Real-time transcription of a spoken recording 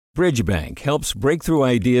Bridgebank helps breakthrough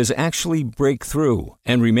ideas actually break through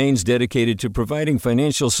and remains dedicated to providing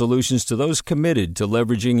financial solutions to those committed to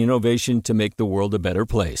leveraging innovation to make the world a better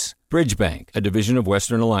place. Bridgebank, a division of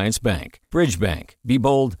Western Alliance Bank. Bridgebank. Be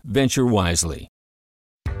bold, venture wisely.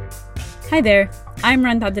 Hi there, I'm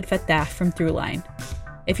Rand Abdel Fattah from Throughline.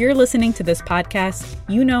 If you're listening to this podcast,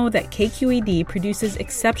 you know that KQED produces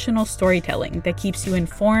exceptional storytelling that keeps you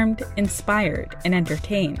informed, inspired, and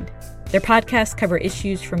entertained. Their podcasts cover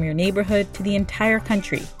issues from your neighborhood to the entire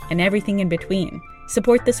country and everything in between.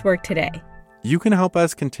 Support this work today. You can help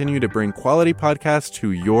us continue to bring quality podcasts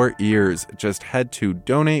to your ears. Just head to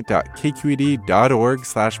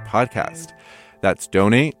donate.kqed.org/podcast. That's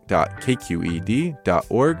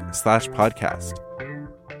donate.kqed.org/podcast.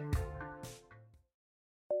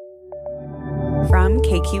 From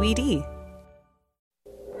KQED.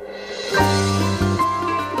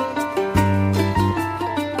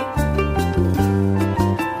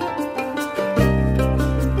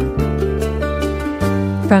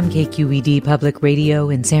 From KQED Public Radio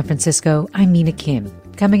in San Francisco, I'm Mina Kim.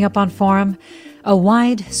 Coming up on Forum, a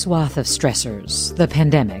wide swath of stressors: the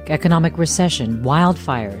pandemic, economic recession,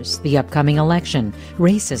 wildfires, the upcoming election,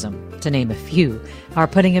 racism, to name a few, are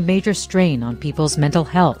putting a major strain on people's mental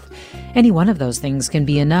health. Any one of those things can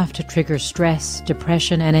be enough to trigger stress,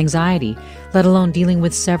 depression, and anxiety, let alone dealing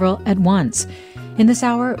with several at once. In this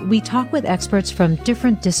hour, we talk with experts from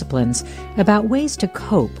different disciplines about ways to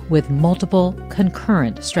cope with multiple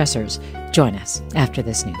concurrent stressors. Join us after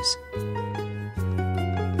this news.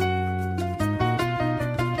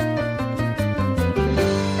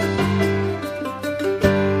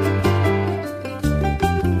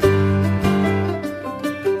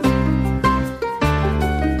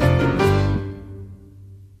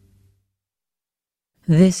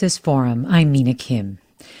 This is Forum. I'm Mina Kim.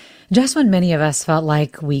 Just when many of us felt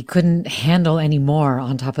like we couldn't handle any more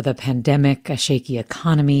on top of the pandemic, a shaky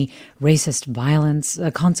economy, racist violence, a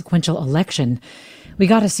consequential election, we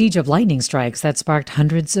got a siege of lightning strikes that sparked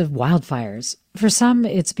hundreds of wildfires. For some,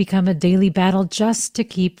 it's become a daily battle just to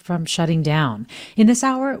keep from shutting down. In this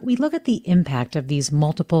hour, we look at the impact of these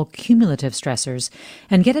multiple cumulative stressors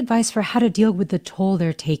and get advice for how to deal with the toll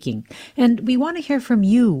they're taking. And we want to hear from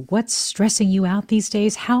you. What's stressing you out these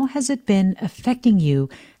days? How has it been affecting you?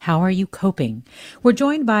 How are you coping? We're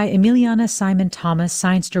joined by Emiliana Simon Thomas,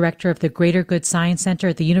 Science Director of the Greater Good Science Center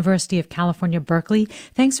at the University of California, Berkeley.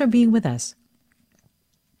 Thanks for being with us.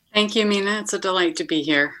 Thank you, Mina. It's a delight to be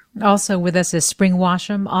here. Also with us is Spring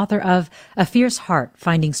Washam, author of A Fierce Heart,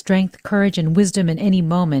 Finding Strength, Courage, and Wisdom in Any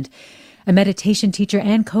Moment, a meditation teacher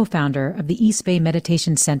and co-founder of the East Bay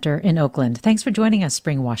Meditation Center in Oakland. Thanks for joining us,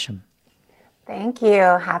 Spring Washam. Thank you.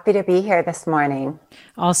 Happy to be here this morning.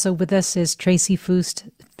 Also with us is Tracy Foose,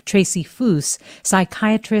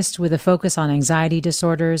 psychiatrist with a focus on anxiety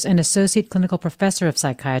disorders and associate clinical professor of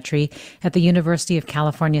psychiatry at the University of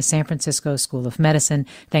California, San Francisco School of Medicine.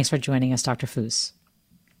 Thanks for joining us, Dr. Foose.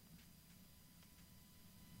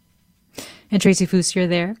 And Tracy Foose, you're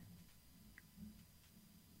there?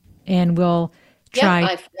 And we'll try. Yep,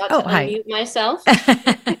 I forgot to unmute myself.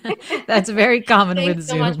 That's very common with Zoom. Thanks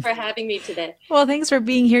so much for having me today. Well, thanks for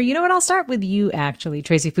being here. You know what? I'll start with you, actually,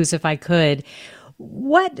 Tracy Foose, if I could.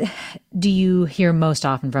 What do you hear most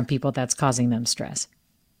often from people that's causing them stress?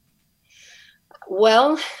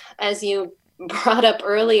 Well, as you brought up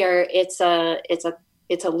earlier, it's a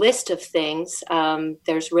list of things.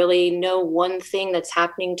 There's really no one thing that's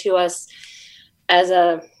happening to us as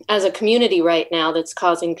a community right now that's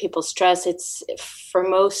causing people stress. It's for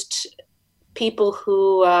most people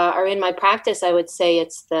who are in my practice, I would say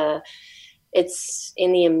it's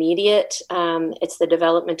in the immediate. It's the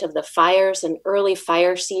development of the fires, an early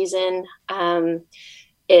fire season.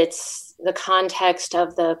 It's the context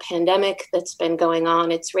of the pandemic that's been going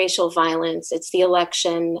on. It's racial violence. It's the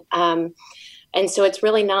election. And so it's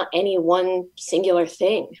really not any one singular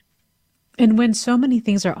thing. And when so many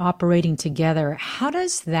things are operating together, how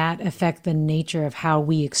does that affect the nature of how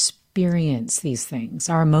we experience these things,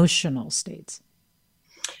 our emotional states?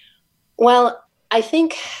 Well, I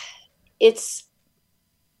think it's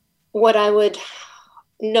what I would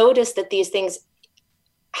notice that these things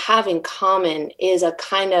have in common is a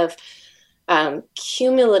kind of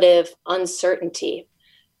cumulative uncertainty.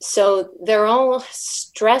 So they're all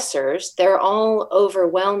stressors, they're all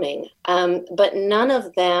overwhelming, but none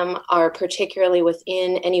of them are particularly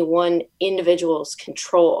within any one individual's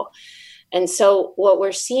control. And so what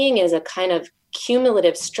we're seeing is a kind of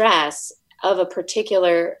cumulative stress of a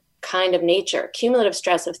particular kind of nature, cumulative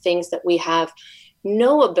stress of things that we have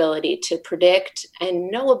no ability to predict and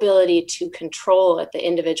no ability to control at the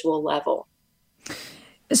individual level.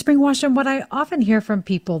 Spring Washam, what I often hear from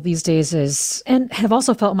people these days is, and have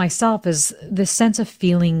also felt myself, is this sense of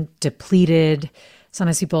feeling depleted.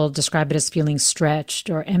 Sometimes people describe it as feeling stretched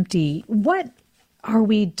or empty. What are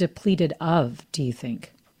we depleted of, do you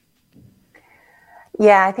think?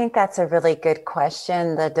 Yeah, I think that's a really good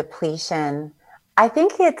question, the depletion. I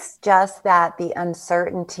think it's just that the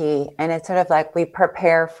uncertainty, and it's sort of like we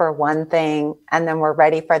prepare for one thing and then we're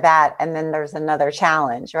ready for that. And then there's another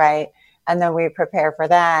challenge, right? And then we prepare for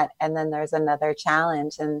that and then there's another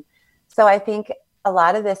challenge. And so I think a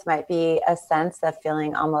lot of this might be a sense of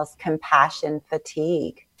feeling almost compassion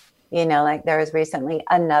fatigue. You know, like there was recently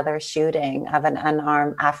another shooting of an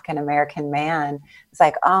unarmed African-American man. It's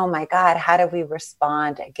like, oh my God, how do we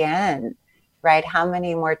respond again? Right? How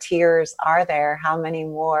many more tears are there? How many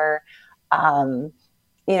more,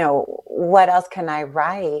 what else can I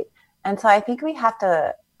write? And so I think we have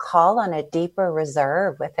to call on a deeper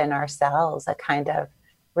reserve within ourselves, a kind of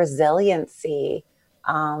resiliency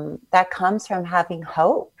that comes from having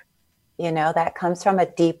hope, that comes from a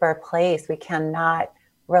deeper place. We cannot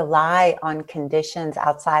rely on conditions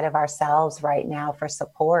outside of ourselves right now for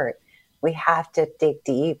support. We have to dig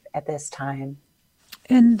deep at this time.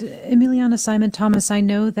 And Emiliana Simon Thomas, I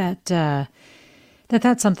know that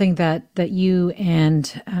that's something that you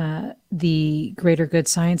and the Greater Good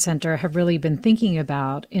Science Center have really been thinking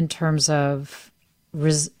about in terms of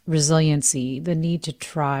resiliency, the need to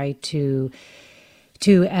try to,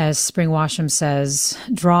 as Spring Washam says,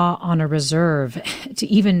 draw on a reserve, to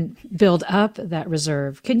even build up that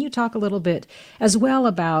reserve. Can you talk a little bit as well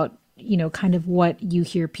about, kind of what you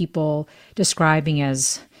hear people describing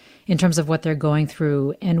as, in terms of what they're going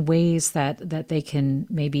through and ways that they can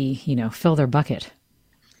maybe, fill their bucket?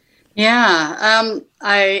 Yeah,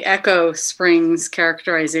 I echo Spring's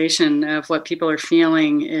characterization of what people are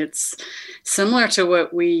feeling. It's similar to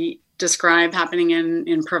what we describe happening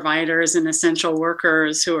in providers and essential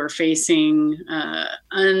workers who are facing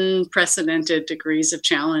unprecedented degrees of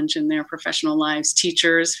challenge in their professional lives,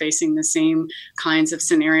 teachers facing the same kinds of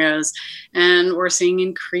scenarios. And we're seeing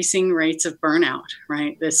increasing rates of burnout,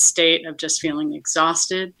 right? This state of just feeling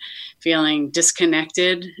exhausted, feeling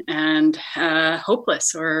disconnected and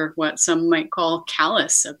hopeless, or what some might call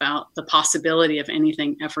callous about the possibility of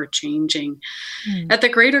anything ever changing. At the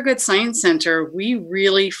Greater Good Science Center, we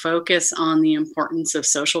really focus on the importance of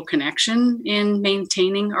social connection in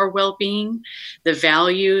maintaining our well-being, the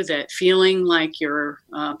value that feeling like you're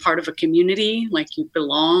part of a community, like you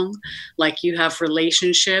belong, like you have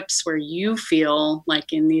relationships where you feel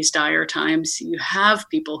like in these dire times you have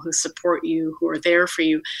people who support you, who are there for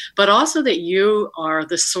you, but also that you are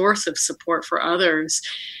the source of support for others.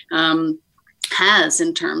 Has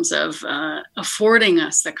in terms of affording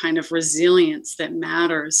us the kind of resilience that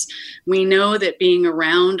matters. We know that being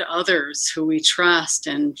around others who we trust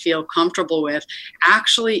and feel comfortable with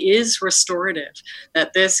actually is restorative,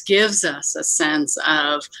 that this gives us a sense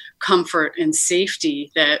of comfort and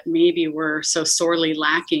safety that maybe we're so sorely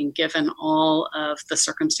lacking given all of the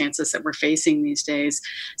circumstances that we're facing these days.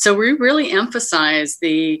 So we really emphasize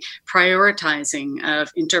the prioritizing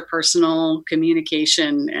of interpersonal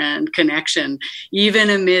communication and connection,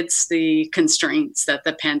 even amidst the constraints that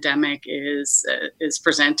the pandemic is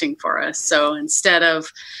presenting for us. So instead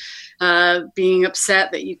of being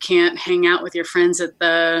upset that you can't hang out with your friends at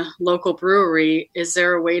the local brewery, is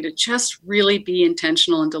there a way to just really be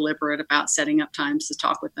intentional and deliberate about setting up times to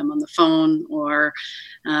talk with them on the phone or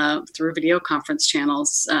through video conference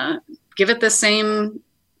channels? Give it the same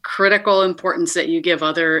critical importance that you give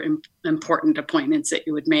other important appointments that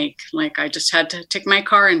you would make. Like, I just had to take my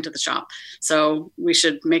car into the shop, so we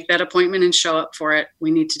should make that appointment and show up for it. We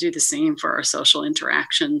need to do the same for our social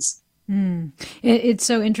interactions. It's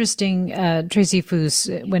so interesting, Tracy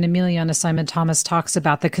Foose, when Emiliana Simon Thomas talks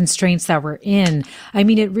about the constraints that we're in. I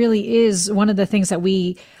mean, it really is one of the things that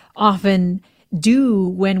we often do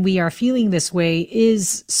when we are feeling this way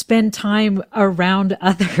is spend time around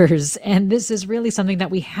others. And this is really something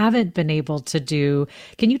that we haven't been able to do.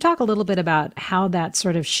 Can you talk a little bit about how that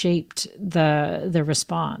sort of shaped the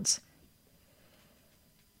response?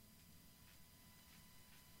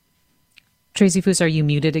 Tracy Foose, are you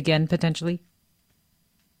muted again, potentially?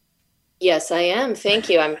 Yes, I am. Thank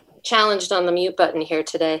you. I'm challenged on the mute button here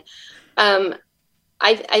today.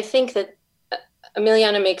 I think that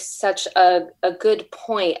Emiliana makes such a good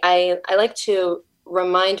point. I like to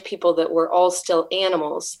remind people that we're all still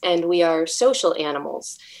animals, and we are social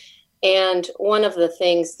animals. And one of the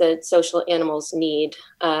things that social animals need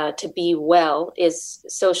to be well is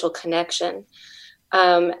social connection.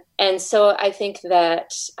 And so I think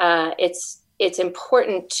that it's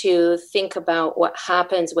important to think about what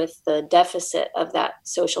happens with the deficit of that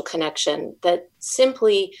social connection, that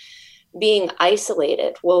simply being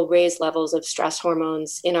isolated will raise levels of stress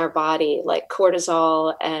hormones in our body, like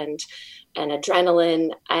cortisol and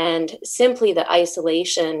adrenaline. And simply the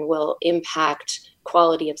isolation will impact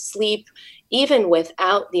quality of sleep, even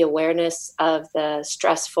without the awareness of the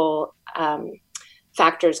stressful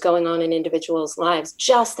factors going on in individuals' lives.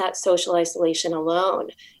 Just that social isolation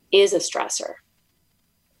alone is a stressor.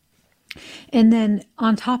 And then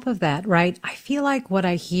on top of that, right, I feel like what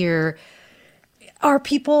I hear are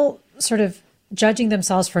people sort of judging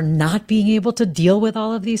themselves for not being able to deal with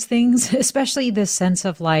all of these things, especially this sense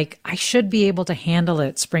of like, I should be able to handle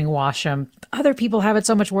it, Spring Washam. Other people have it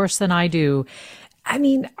so much worse than I do. I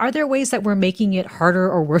mean, are there ways that we're making it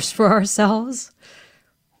harder or worse for ourselves?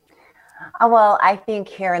 Well, I think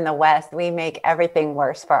here in the West, we make everything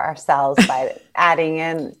worse for ourselves by adding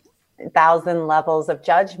in 1,000 levels of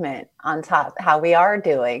judgment on top how we are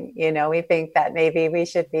doing. You know, we think that maybe we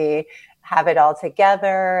should have it all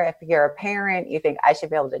together. If you're a parent, you think I should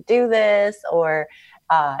be able to do this, or,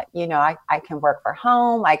 I can work from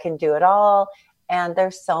home, I can do it all. And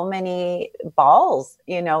there's so many balls,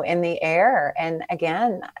 in the air. And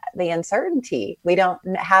again, the uncertainty, we don't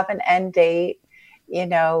have an end date. We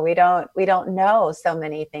don't know so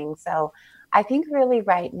many things. So I think really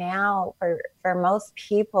right now for most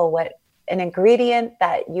people, what an ingredient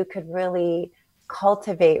that you could really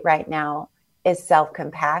cultivate right now is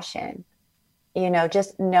self-compassion.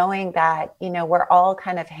 Just knowing that, we're all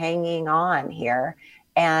kind of hanging on here.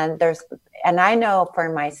 And I know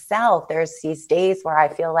for myself, there's these days where I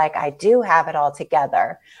feel like I do have it all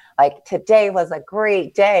together. Like today was a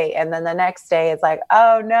great day. And then the next day it's like,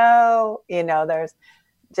 oh no, there's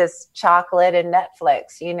just chocolate and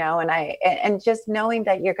Netflix, and just knowing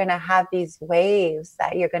that you're going to have these waves,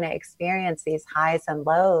 that you're going to experience these highs and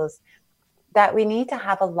lows, that we need to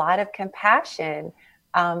have a lot of compassion.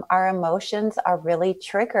 Our emotions are really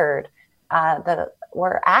triggered.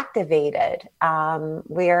 We're activated.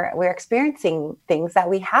 We're experiencing things that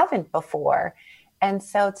we haven't before. And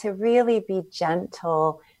so to really be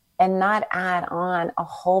gentle and not add on a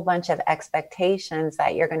whole bunch of expectations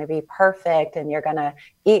that you're going to be perfect and you're going to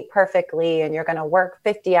eat perfectly and you're going to work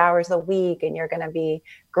 50 hours a week and you're going to be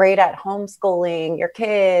great at homeschooling your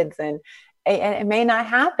kids. And it may not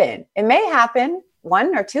happen. It may happen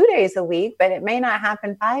 1 or 2 days a week, but it may not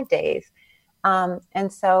happen 5 days.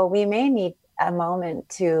 And so we may need a moment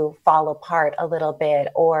to fall apart a little bit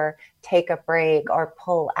or take a break or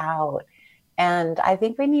pull out. And I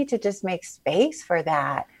think we need to just make space for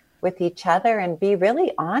that with each other and be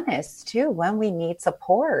really honest too when we need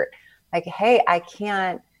support. Like, hey, I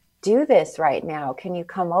can't do this right now. Can you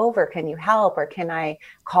come over? Can you help? Or can I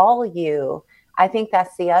call you? I think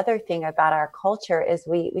that's the other thing about our culture is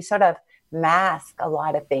we sort of mask a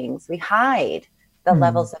lot of things. We hide the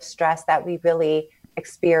levels of stress that we really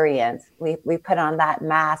experience. We put on that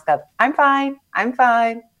mask of I'm fine, and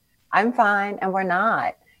we're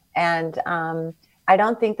not. And I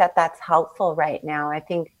don't think that that's helpful right now. I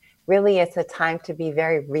think really it's a time to be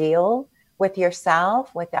very real with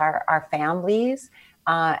yourself, with our families,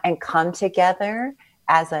 and come together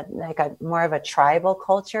as a more of a tribal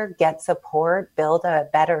culture, get support, build a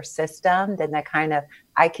better system than the kind of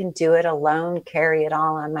I can do it alone, carry it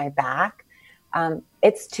all on my back.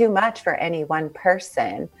 It's too much for any one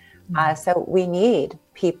person. So we need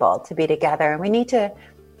people to be together, and we need to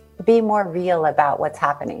be more real about what's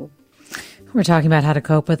happening. We're talking about how to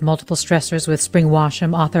cope with multiple stressors with Spring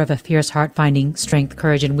Washam, author of A Fierce Heart, Finding Strength,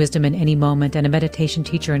 Courage, and Wisdom in Any Moment, and a meditation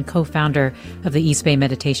teacher and co-founder of the East Bay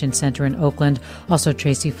Meditation Center in Oakland. Also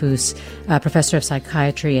Tracy Foose, professor of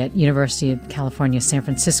psychiatry at University of California, San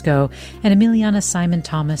Francisco, and Emiliana Simon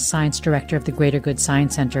Thomas, science director of the Greater Good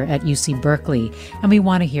Science Center at UC Berkeley. And we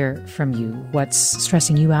want to hear from you. What's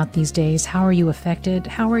stressing you out these days? How are you affected?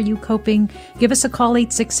 How are you coping? Give us a call,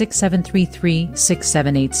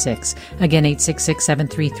 866-733-6786. Again,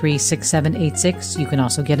 866-733-6786. You can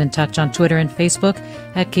also get in touch on Twitter and Facebook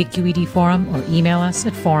at KQED Forum or email us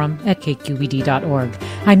at forum@kqed.org.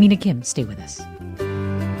 I'm Mina Kim. Stay with us.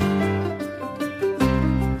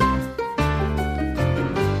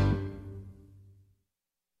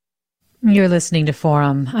 You're listening to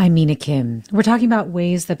Forum. I'm Mina Kim. We're talking about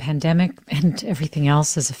ways the pandemic and everything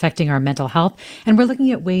else is affecting our mental health. And we're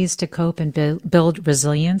looking at ways to cope and build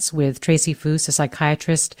resilience with Tracy Foose, a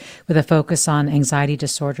psychiatrist with a focus on anxiety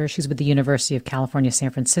disorder. She's with the University of California,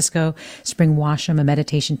 San Francisco. Spring Washam, a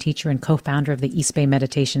meditation teacher and co-founder of the East Bay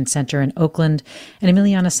Meditation Center in Oakland. And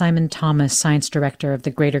Emiliana Simon Thomas, science director of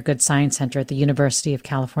the Greater Good Science Center at the University of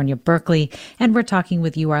California, Berkeley. And we're talking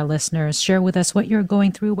with you, our listeners. Share with us what you're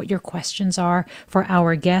going through, what your questions are for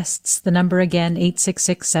our guests. The number again,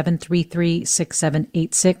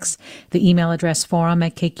 866-733-6786. The email address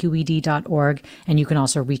forum@kqed.org. And you can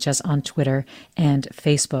also reach us on Twitter and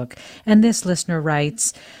Facebook. And this listener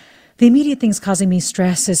writes, the immediate things causing me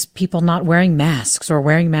stress is people not wearing masks or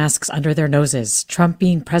wearing masks under their noses, Trump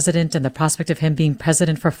being president and the prospect of him being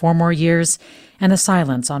president for 4 more years, and the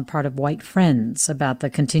silence on part of white friends about the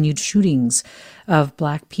continued shootings of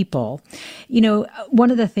Black people. You know, one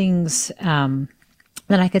of the things that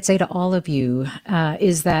I could say to all of you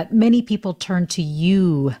is that many people turn to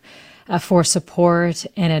you for support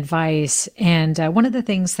and advice. And one of the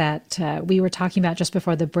things that we were talking about just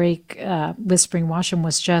before the break with Spring Washam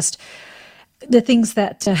was just the things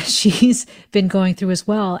that she's been going through as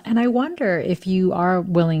well. And I wonder if you are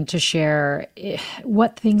willing to share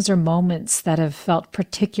what things or moments that have felt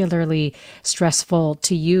particularly stressful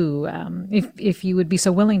to you, if you would be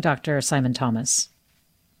so willing, Dr. Simon Thomas.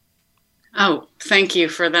 Oh, thank you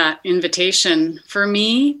for that invitation. For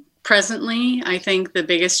me, presently, I think the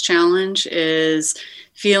biggest challenge is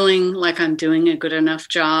feeling like I'm doing a good enough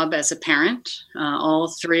job as a parent. All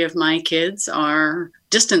 3 of my kids are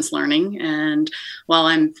distance learning, and while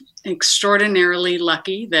I'm extraordinarily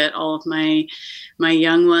lucky that all of my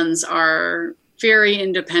young ones are very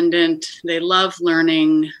independent, they love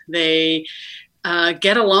learning, they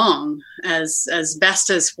get along as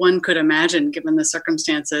best as one could imagine given the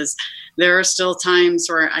circumstances. There are still times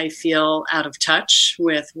where I feel out of touch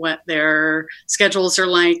with what their schedules are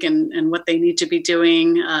like and what they need to be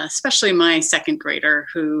doing, especially my second grader,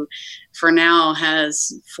 who for now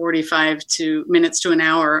has 45 minutes to an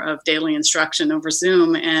hour of daily instruction over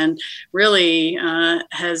Zoom, and really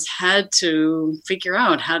has had to figure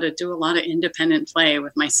out how to do a lot of independent play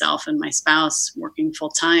with myself and my spouse working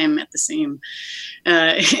full time at the same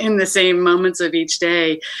in the same moments of each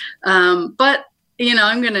day. But you know,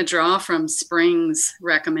 I'm going to draw from Spring's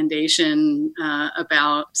recommendation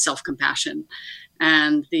about self-compassion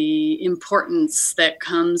and the importance that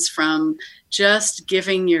comes from just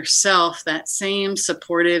giving yourself that same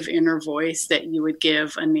supportive inner voice that you would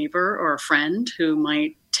give a neighbor or a friend who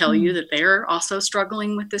might tell you that they're also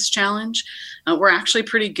struggling with this challenge. We're actually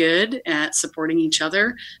pretty good at supporting each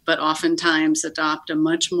other, but oftentimes adopt a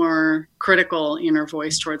much more critical inner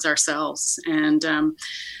voice towards ourselves. And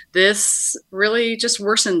this really just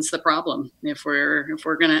worsens the problem if we're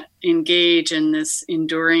going to engage in this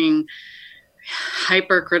enduring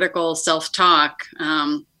hypercritical self-talk.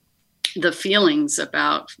 The feelings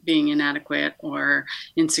about being inadequate or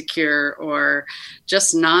insecure or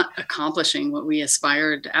just not accomplishing what we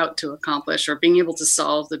aspired out to accomplish or being able to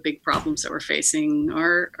solve the big problems that we're facing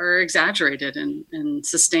are exaggerated and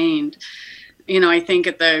sustained. You know, I think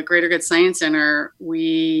at the Greater Good Science Center,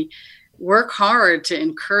 we work hard to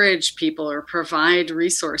encourage people or provide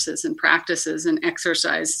resources and practices and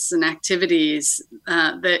exercises and activities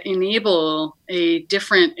that enable a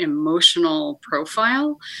different emotional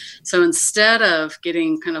profile. So instead of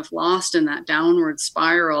getting kind of lost in that downward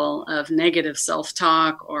spiral of negative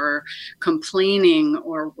self-talk or complaining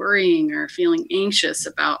or worrying or feeling anxious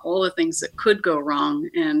about all the things that could go wrong,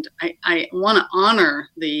 and I want to honor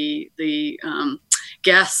the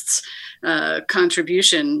guest's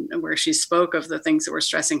contribution where she spoke of the things that were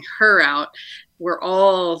stressing her out. We're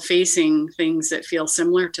all facing things that feel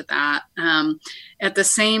similar to that. At the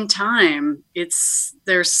same time,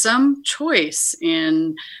 there's some choice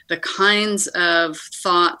in the kinds of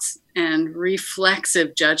thoughts and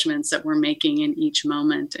reflexive judgments that we're making in each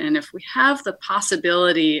moment. And if we have the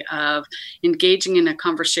possibility of engaging in a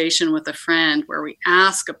conversation with a friend where we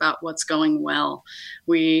ask about what's going well,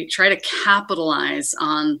 we try to capitalize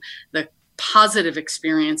on the positive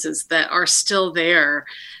experiences that are still there.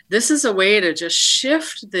 This is a way to just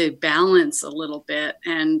shift the balance a little bit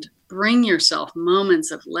and bring yourself moments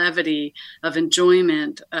of levity, of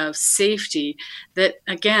enjoyment, of safety that,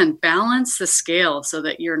 again, balance the scale so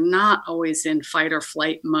that you're not always in fight or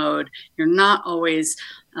flight mode. You're not always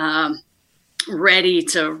ready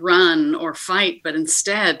to run or fight, but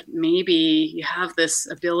instead, maybe you have this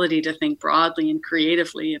ability to think broadly and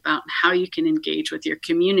creatively about how you can engage with your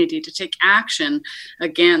community to take action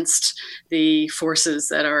against the forces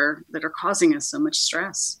that are causing us so much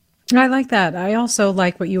stress. I like that. I also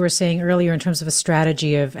like what you were saying earlier in terms of a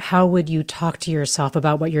strategy of how would you talk to yourself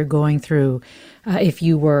about what you're going through if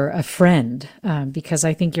you were a friend, because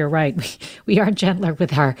I think you're right. We are gentler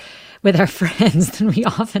with our friends than we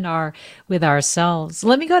often are with ourselves.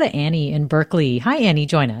 Let me go to Annie in Berkeley. Hi, Annie.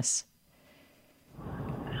 Join us.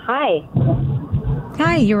 Hi.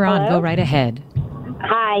 Hi, you're on. Hello? Go right ahead.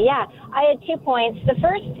 Hi, yeah. I had 2 points. The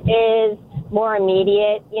first is more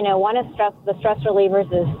immediate. One is the stress relievers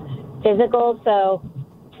is physical, so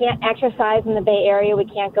can't exercise in the Bay Area. We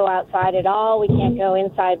can't go outside at all. We can't go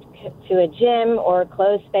inside to a gym or a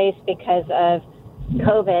closed space because of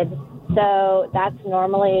COVID. So that's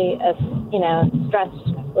normally a stress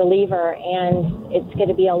reliever, and it's going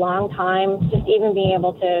to be a long time just even being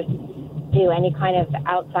able to do any kind of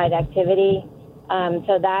outside activity.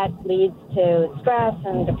 So that leads to stress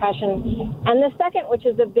and depression. And the second, which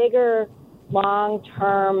is a bigger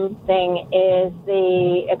long-term thing, is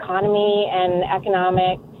the economy and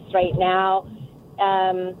economics right now.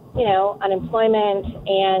 Unemployment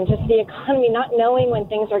and just the economy, not knowing when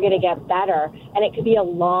things are going to get better, and it could be a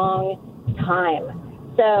long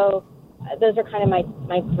time. So those are kind of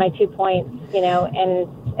my 2 points, and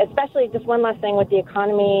especially just one last thing with the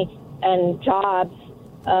economy and jobs,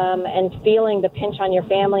 and feeling the pinch on your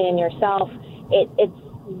family and yourself. It's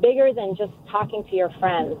bigger than just talking to your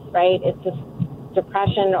friends, right? It's just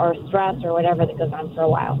depression or stress or whatever that goes on for a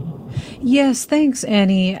while. Yes, thanks,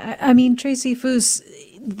 Annie. I mean, Tracy Foose,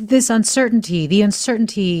 this uncertainty, the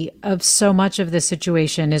uncertainty of so much of this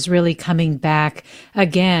situation is really coming back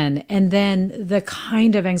again. And then the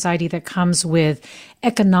kind of anxiety that comes with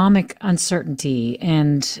economic uncertainty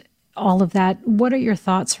and all of that. What are your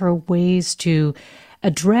thoughts for ways to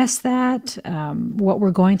address that? What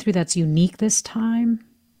we're going through that's unique this time?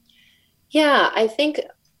 Yeah, I think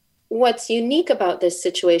what's unique about this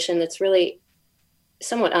situation that's really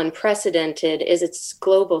somewhat unprecedented is its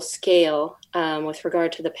global scale with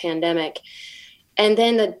regard to the pandemic, and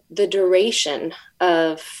then the duration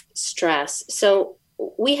of stress. So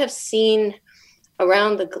we have seen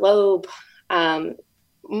around the globe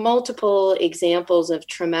multiple examples of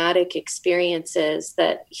traumatic experiences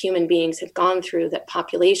that human beings have gone through, that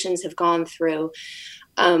populations have gone through.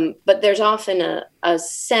 But there's often a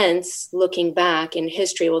sense looking back in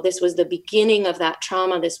history, well, this was the beginning of that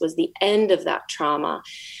trauma. This was the end of that trauma.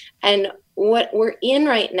 And what we're in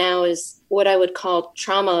right now is what I would call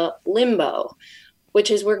trauma limbo,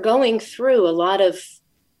 which is we're going through a lot of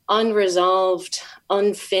unresolved,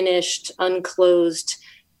 unfinished, unclosed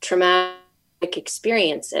traumatic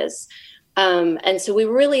experiences. And so we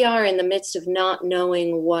really are in the midst of not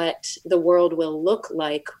knowing what the world will look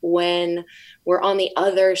like when we're on the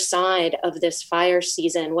other side of this fire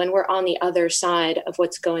season, when we're on the other side of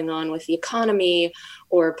what's going on with the economy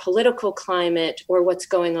or political climate, or what's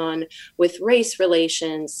going on with race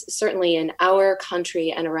relations, certainly in our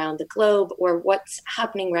country and around the globe, or what's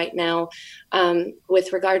happening right now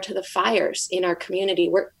with regard to the fires in our community.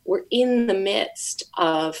 We're in the midst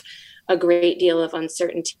of a great deal of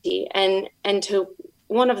uncertainty. And to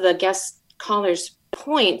one of the guest callers'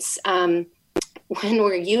 points, when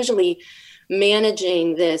we're usually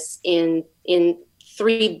managing this in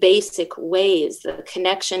three basic ways: the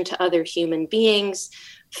connection to other human beings,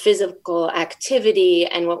 physical activity,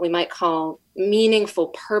 and what we might call meaningful,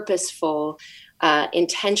 purposeful,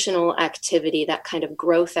 intentional activity, that kind of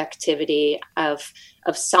growth activity of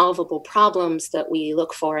solvable problems that we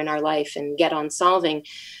look for in our life and get on solving.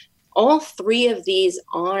 All three of these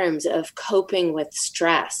arms of coping with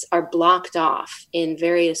stress are blocked off in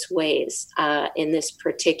various ways in this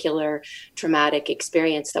particular traumatic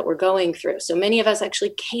experience that we're going through. So many of us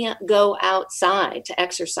actually can't go outside to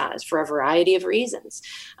exercise for a variety of reasons.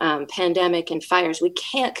 Pandemic and fires. We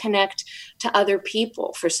can't connect to other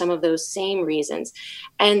people for some of those same reasons.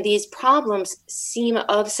 And these problems seem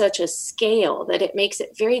of such a scale that it makes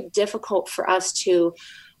it very difficult for us to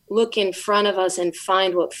look in front of us and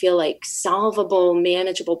find what feel like solvable,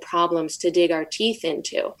 manageable problems to dig our teeth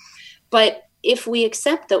into. But if we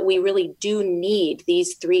accept that we really do need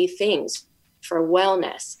these three things for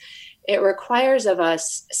wellness, it requires of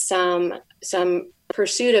us some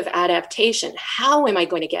pursuit of adaptation. How am I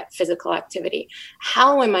going to get physical activity?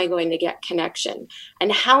 How am I going to get connection?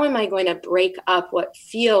 And how am I going to break up what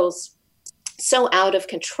feels so out of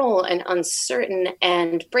control and uncertain,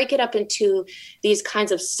 and break it up into these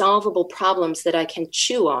kinds of solvable problems that I can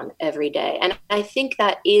chew on every day? And I think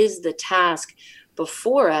that is the task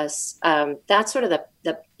before us. That's sort of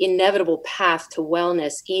the inevitable path to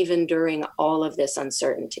wellness, even during all of this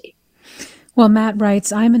uncertainty. Well, Matt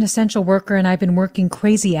writes, I'm an essential worker and I've been working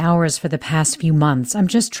crazy hours for the past few months. I'm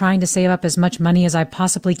just trying to save up as much money as I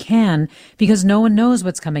possibly can because no one knows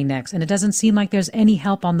what's coming next and it doesn't seem like there's any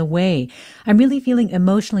help on the way. I'm really feeling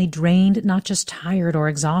emotionally drained, not just tired or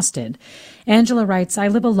exhausted. Angela writes, I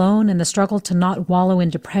live alone and the struggle to not wallow in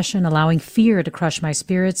depression, allowing fear to crush my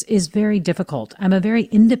spirits, is very difficult. I'm a very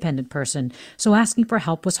independent person, so asking for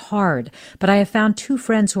help was hard. But I have found 2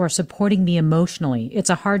 friends who are supporting me emotionally. It's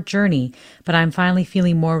a hard journey, but I'm finally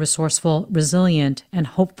feeling more resourceful, resilient, and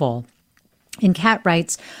hopeful. And Kat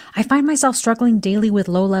writes, I find myself struggling daily with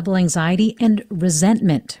low-level anxiety and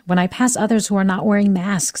resentment when I pass others who are not wearing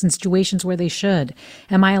masks in situations where they should.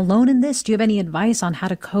 Am I alone in this? Do you have any advice on how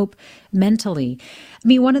to cope mentally? I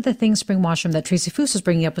mean, one of the things, Spring Washroom, that Tracy Foose was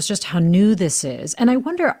bringing up was just how new this is. And I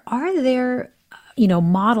wonder, are there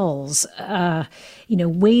models,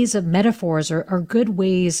 ways of metaphors or good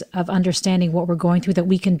ways of understanding what we're going through that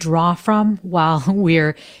we can draw from while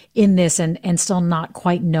we're in this and still not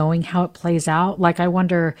quite knowing how it plays out? Like, I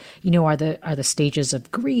wonder, are the stages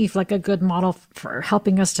of grief like a good model for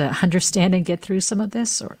helping us to understand and get through some of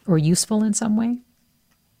this or useful in some way?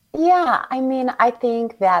 Yeah, I mean, I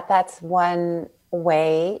think that that's one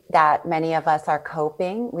way that many of us are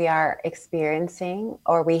coping. We are experiencing,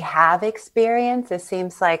 or we have experienced. It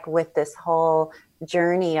seems like with this whole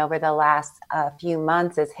journey over the last few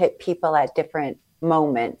months has hit people at different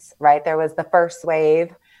moments, right? There was the first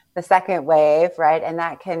wave, the second wave, right? And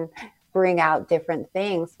that can bring out different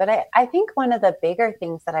things. But I think one of the bigger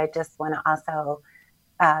things that I just want to also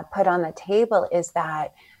put on the table is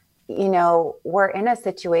that, we're in a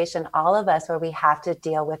situation, all of us, where we have to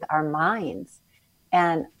deal with our minds.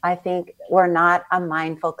 And I think we're not a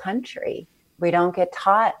mindful country. We don't get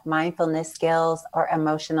taught mindfulness skills or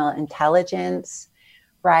emotional intelligence,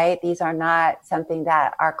 right? These are not something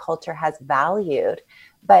that our culture has valued.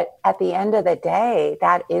 But at the end of the day,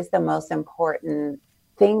 that is the most important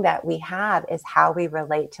thing that we have, is how we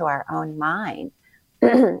relate to our own mind.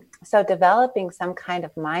 So developing some kind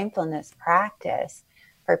of mindfulness practice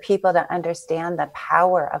for people to understand the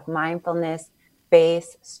power of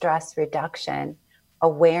mindfulness-based stress reduction,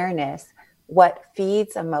 awareness, what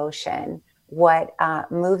feeds emotion, what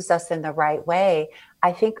moves us in the right way.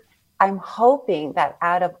 I'm hoping that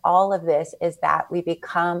out of all of this is that we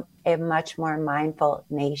become a much more mindful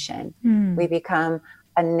nation. We become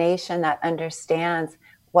a nation that understands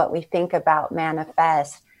what we think about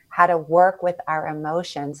manifest, how to work with our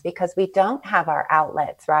emotions, because we don't have our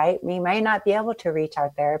outlets, right? We may not be able to reach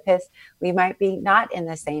our therapist. We might be not in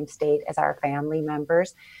the same state as our family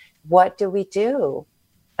members. What do we do?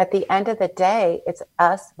 At the end of the day, it's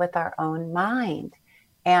us with our own mind.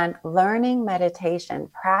 And learning meditation,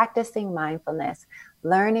 practicing mindfulness,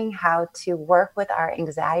 learning how to work with our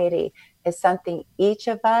anxiety is something each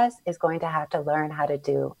of us is going to have to learn how to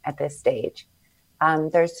do at this stage.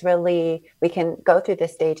 We can go through the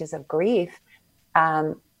stages of grief,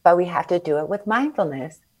 but we have to do it with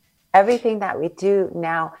mindfulness. Everything that we do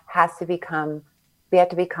now we have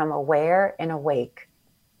to become aware and awake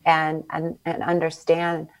and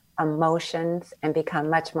understand emotions and become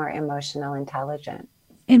much more emotional intelligent.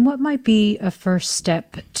 And what might be a first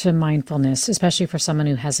step to mindfulness, especially for someone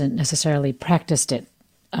who hasn't necessarily practiced it?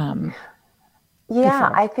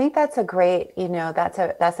 Yeah, I think that's a great,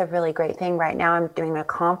 that's a really great thing. Right now, I'm doing a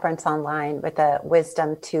conference online with a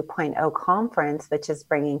Wisdom 2.0 conference, which is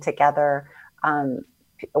bringing together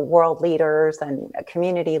world leaders and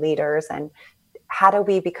community leaders. And how do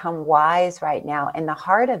we become wise right now? And the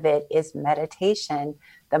heart of it is meditation,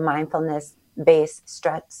 the mindfulness-based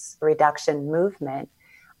stress reduction movement.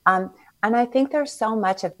 And I think there's so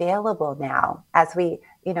much available now as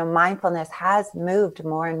mindfulness has moved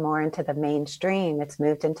more and more into the mainstream. It's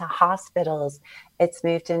moved into hospitals. It's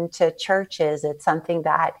moved into churches. It's something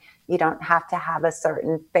that you don't have to have a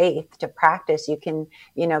certain faith to practice. You can,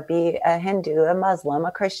 be a Hindu, a Muslim,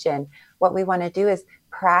 a Christian. What we want to do is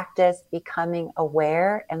practice becoming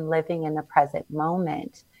aware and living in the present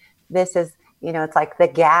moment. This is, it's like the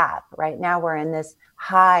gap. Right now we're in this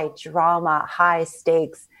high drama, high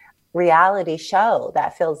stakes reality show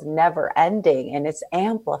that feels never ending and it's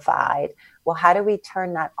amplified. Well, how do we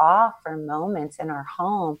turn that off for moments in our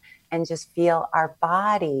home and just feel our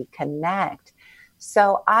body connect?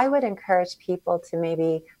 So I would encourage people to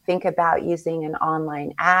maybe think about using an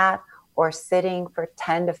online app or sitting for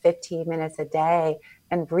 10 to 15 minutes a day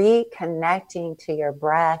and reconnecting to your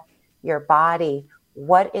breath, your body,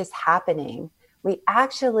 what is happening. We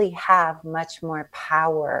actually have much more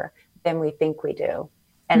power than we think we do.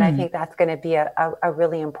 And I think that's going to be a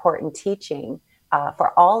really important teaching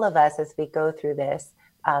for all of us as we go through this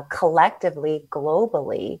collectively,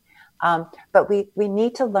 globally. But we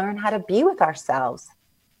need to learn how to be with ourselves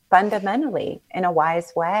fundamentally in a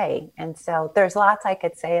wise way. And so there's lots I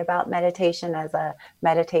could say about meditation as a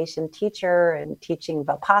meditation teacher and teaching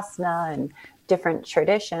Vipassana and different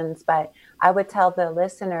traditions. But I would tell the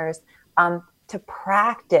listeners to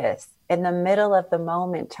practice in the middle of the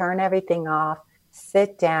moment, turn everything off,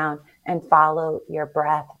 sit down and follow your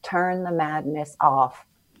breath, turn the madness off.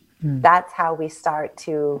 That's how we start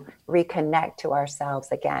to reconnect to ourselves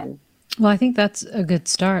again. Well, I think that's a good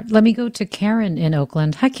start. Let me go to Karen in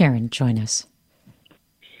Oakland. Hi, Karen. Join us.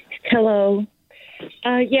 Hello.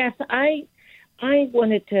 Yes, I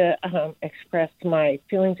wanted to express my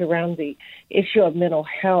feelings around the issue of mental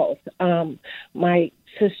health. My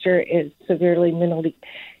sister is severely mentally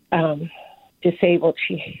disabled.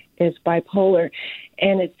 She is bipolar,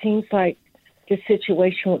 and it seems like the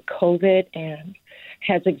situation with COVID and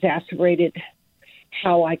has exacerbated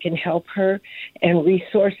how I can help her, and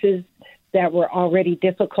resources that were already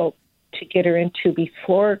difficult to get her into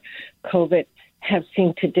before COVID have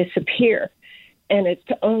seemed to disappear. And it's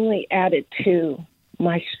only added to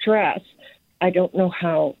my stress. I don't know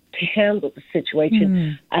how to handle the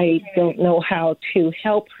situation. I don't know how to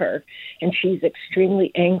help her. And she's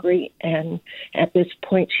extremely angry. And at this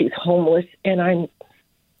point, she's homeless. And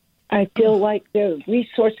I feel like the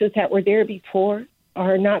resources that were there before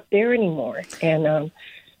are not there anymore. And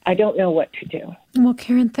I don't know what to do. Well,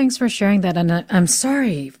 Karen, thanks for sharing that. And I'm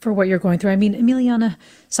sorry for what you're going through. I mean, Emiliana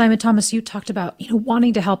Simon Thomas, you talked about,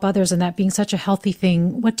 wanting to help others and that being such a healthy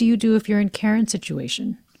thing. What do you do if you're in Karen's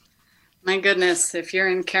situation? My goodness, if you're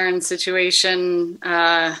in Karen's situation,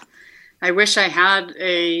 I wish I had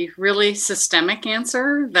a really systemic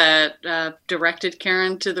answer that directed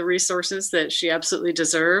Karen to the resources that she absolutely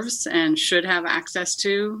deserves and should have access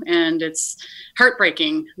to. And it's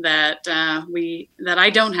heartbreaking that I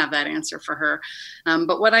don't have that answer for her.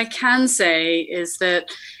 But what I can say is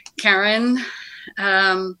that, Karen,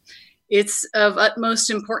 it's of utmost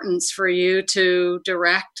importance for you to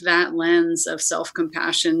direct that lens of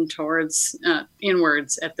self-compassion towards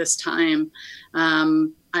inwards at this time.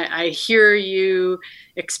 I hear you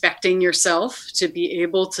expecting yourself to be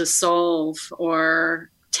able to solve or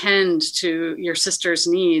tend to your sister's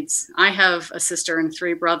needs. I have a sister and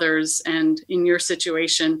 3 brothers, and in your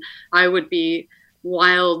situation, I would be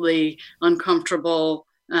wildly uncomfortable,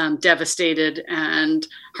 devastated, and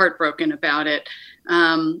heartbroken about it.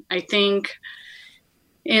 I think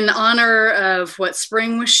in honor of what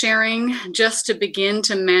Spring was sharing, just to begin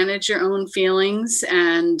to manage your own feelings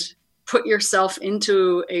and put yourself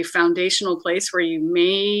into a foundational place where you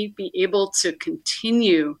may be able to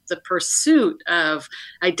continue the pursuit of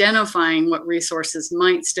identifying what resources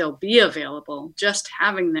might still be available. Just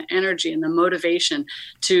having the energy and the motivation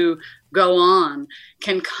to go on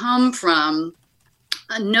can come from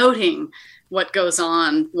noting what goes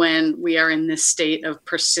on when we are in this state of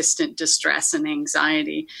persistent distress and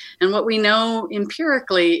anxiety. And what we know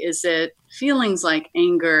empirically is that feelings like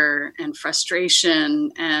anger and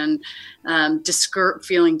frustration and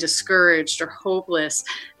feeling discouraged or hopeless,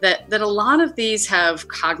 that a lot of these have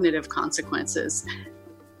cognitive consequences.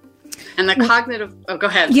 And go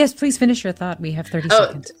ahead. Yes, please finish your thought. We have 30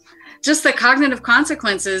 seconds. Just the cognitive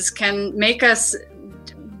consequences can make us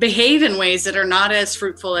behave in ways that are not as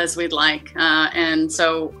fruitful as we'd like. And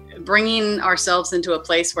so bringing ourselves into a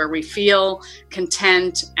place where we feel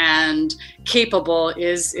content and capable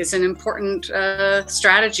is an important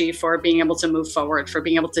strategy for being able to move forward, for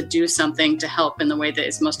being able to do something to help in the way that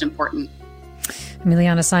is most important.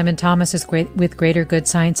 Emiliana Simon Thomas is with Greater Good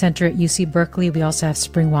Science Center at UC Berkeley. We also have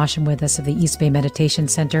Spring Washam with us of the East Bay Meditation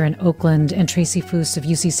Center in Oakland, and Tracy Foose of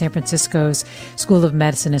UC San Francisco's School of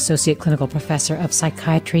Medicine, Associate Clinical Professor of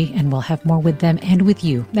Psychiatry. And we'll have more with them and with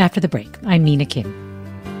you after the break. I'm Mina Kim.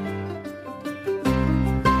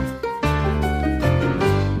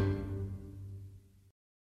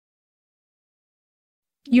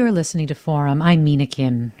 You're listening to Forum. I'm Mina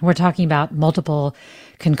Kim. We're talking about multiple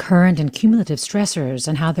concurrent and cumulative stressors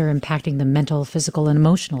and how they're impacting the mental, physical, and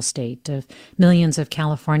emotional state of millions of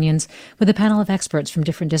Californians with a panel of experts from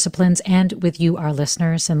different disciplines and with you, our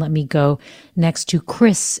listeners. And let me go next to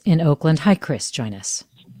Chris in Oakland. Hi, Chris. Join us.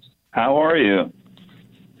 How are you?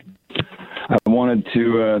 I wanted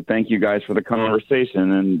to thank you guys for the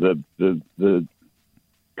conversation, and the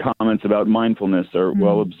comments about mindfulness are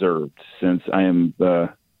well observed, since I am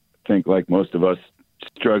think like most of us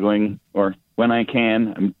struggling, or when I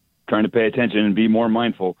can, I'm trying to pay attention and be more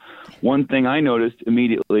mindful. One thing I noticed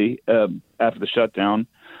immediately after the shutdown,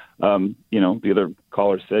 the other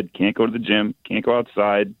caller said, can't go to the gym, can't go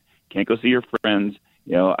outside, can't go see your friends.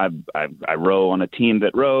 You know, I row on a team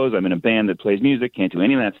that rows. I'm in a band that plays music. Can't do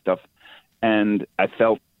any of that stuff. And I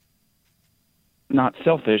felt not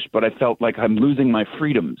selfish, but I felt like I'm losing my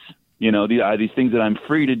freedoms. You know, these things that I'm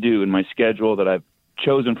free to do in my schedule that I've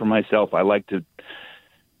chosen for myself. I like to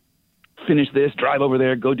finish this, drive over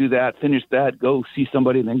there, go do that, finish that, go see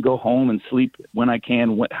somebody, and then go home and sleep when I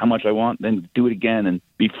can, how much I want, then do it again and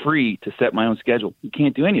be free to set my own schedule. You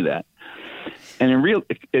can't do any of that. And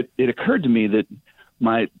it occurred to me that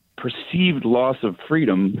my perceived loss of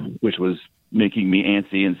freedom, which was making me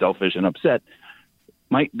antsy and selfish and upset,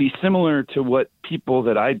 might be similar to what people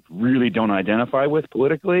that I really don't identify with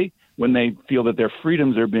politically, when they feel that their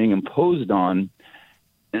freedoms are being imposed on,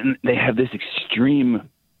 and they have this extreme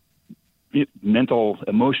mental,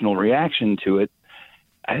 emotional reaction to it.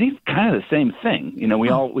 I think it's kind of the same thing. You know, we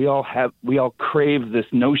all crave this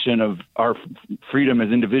notion of our freedom as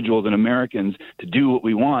individuals and Americans to do what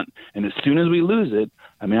we want. And as soon as we lose it,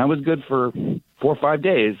 I mean, I was good for 4 or 5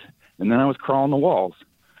 days, and then I was crawling the walls,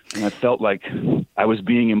 and I felt like I was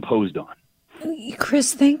being imposed on.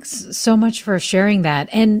 Chris, thanks so much for sharing that.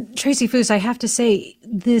 And Tracy Foose, I have to say,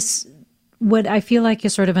 what I feel like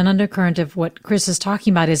is sort of an undercurrent of what Chris is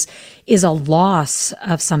talking about is a loss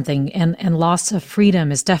of something, and loss of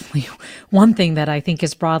freedom is definitely one thing that I think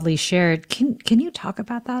is broadly shared. Can you talk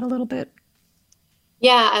about that a little bit?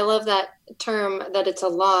 Yeah, I love that term, that it's a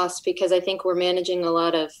loss, because I think we're managing a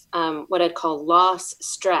lot of what I'd call loss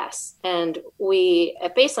stress. And we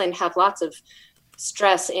at Baseline have lots of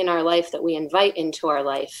stress in our life that we invite into our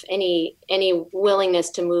life. Any willingness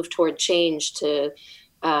to move toward change, to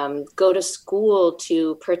go to school,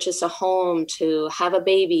 to purchase a home, to have a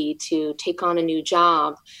baby, to take on a new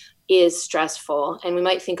job is stressful. And we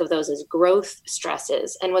might think of those as growth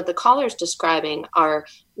stresses. And what the caller's describing are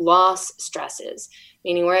loss stresses,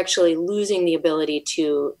 meaning we're actually losing the ability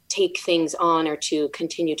to take things on or to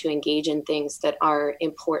continue to engage in things that are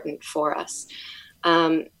important for us.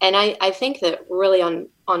 And I think that really on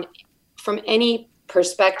from any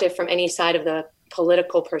perspective, from any side of the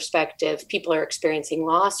political perspective, people are experiencing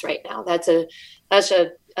loss right now. That's a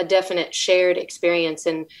definite shared experience,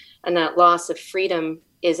 and that loss of freedom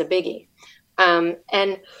is a biggie. And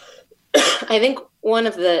I think one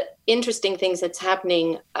of the interesting things that's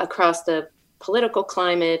happening across the political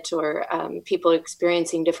climate, or people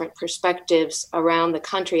experiencing different perspectives around the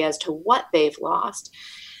country as to what they've lost,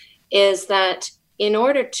 is that in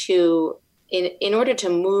order to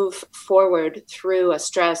move forward through a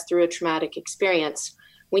stress, through a traumatic experience,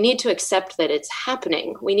 we need to accept that it's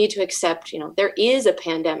happening. We need to accept, there is a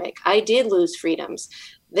pandemic. I did lose freedoms.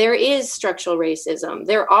 There is structural racism.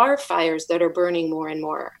 There are fires that are burning more and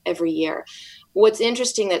more every year. What's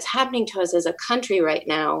interesting that's happening to us as a country right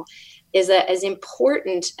now is that, as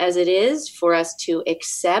important as it is for us to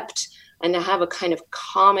accept and to have a kind of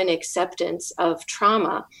common acceptance of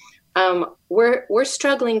trauma, we're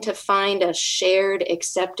struggling to find a shared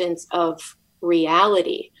acceptance of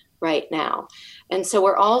reality right now. And so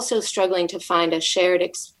we're also struggling to find a shared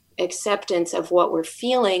acceptance of what we're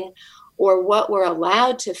feeling, or what we're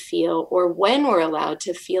allowed to feel, or when we're allowed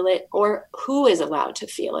to feel it, or who is allowed to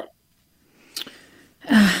feel it.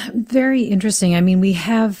 Very interesting. I mean, we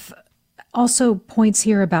have also points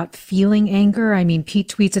here about feeling anger. I mean, Pete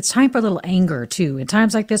tweets, it's time for a little anger too. In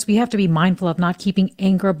times like this, we have to be mindful of not keeping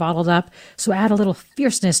anger bottled up. So add a little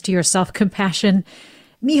fierceness to your self-compassion.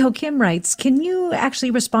 Miho Kim writes, can you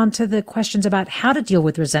actually respond to the questions about how to deal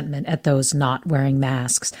with resentment at those not wearing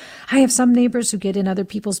masks? I have some neighbors who get in other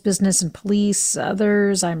people's business and police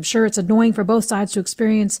others. I'm sure it's annoying for both sides to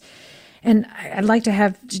experience. And I'd like to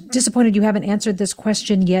have, disappointed you haven't answered this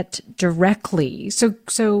question yet directly.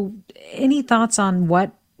 So any thoughts on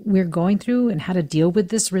what we're going through and how to deal with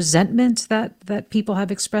this resentment that people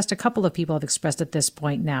have expressed? A couple of people have expressed at this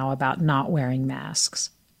point now about not wearing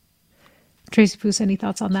masks. Tracy Foose, any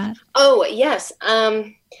thoughts on that? Oh, yes.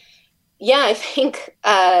 Yeah, I think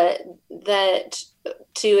that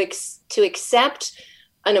to accept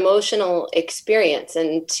an emotional experience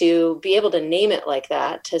and to be able to name it like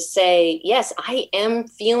that, to say, yes, I am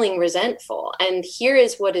feeling resentful, and here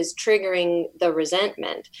is what is triggering the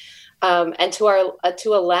resentment, and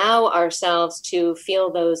to allow ourselves to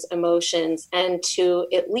feel those emotions and to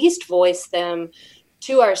at least voice them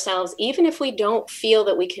to ourselves, even if we don't feel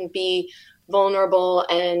that we can be vulnerable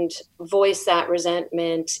and voice that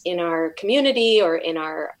resentment in our community or in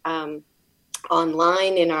our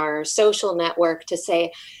online, in our social network, to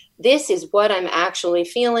say, this is what I'm actually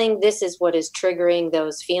feeling. This is what is triggering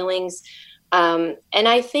those feelings. And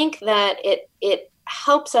I think that it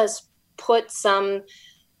helps us put some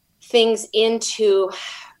things into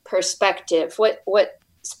perspective. What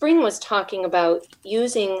Spring was talking about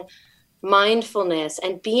using mindfulness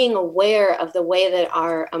and being aware of the way that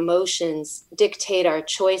our emotions dictate our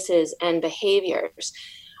choices and behaviors.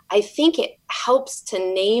 I think it helps to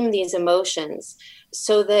name these emotions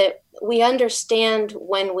so that we understand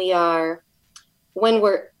when we're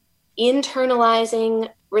internalizing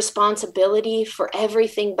responsibility for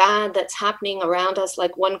everything bad that's happening around us.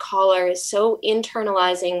 Like one caller is so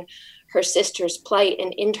internalizing her sister's plight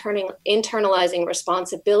and internalizing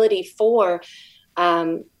responsibility for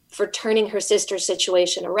turning her sister's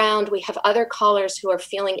situation around. We have other callers who are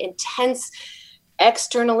feeling intense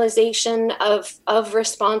externalization of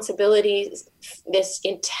responsibilities, this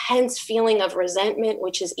intense feeling of resentment,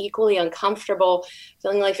 which is equally uncomfortable,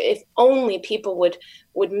 feeling like if only people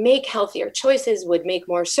would make healthier choices, would make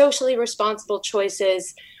more socially responsible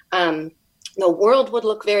choices, the world would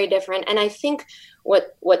look very different. And I think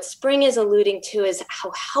what Spring is alluding to is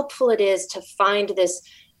how helpful it is to find this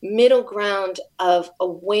middle ground of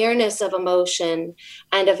awareness of emotion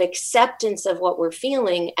and of acceptance of what we're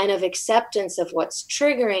feeling and of acceptance of what's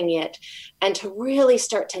triggering it, and to really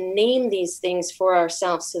start to name these things for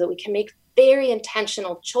ourselves so that we can make very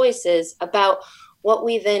intentional choices about what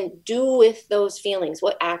we then do with those feelings,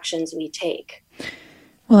 what actions we take.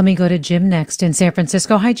 Well, let me go to Jim next in San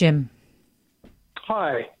Francisco. Hi, Jim.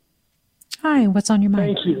 Hi. Hi, what's on your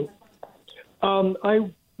mind? Thank you.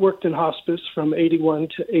 I worked in hospice from 81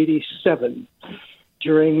 to 87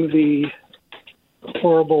 during the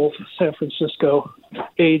horrible San Francisco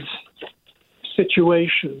AIDS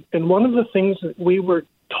situation. And one of the things that we were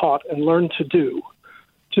taught and learned to do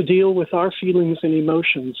to deal with our feelings and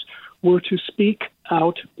emotions were to speak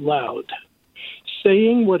out loud.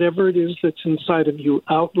 Saying whatever it is that's inside of you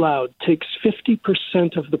out loud takes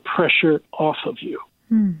 50% of the pressure off of you.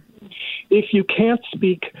 If you can't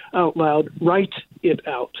speak out loud, write it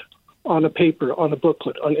out on a paper, on a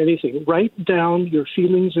booklet, on anything. Write down your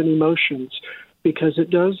feelings and emotions, because it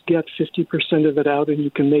does get 50% of it out and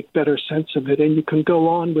you can make better sense of it and you can go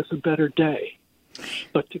on with a better day.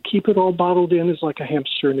 But to keep it all bottled in is like a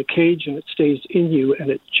hamster in a cage, and it stays in you and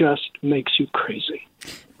it just makes you crazy.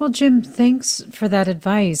 Well, Jim, thanks for that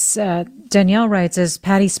advice. Danielle writes, as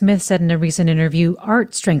Patti Smith said in a recent interview,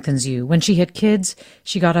 art strengthens you. When she had kids,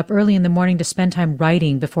 she got up early in the morning to spend time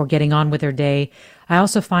writing before getting on with her day. I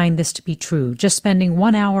also find this to be true. Just spending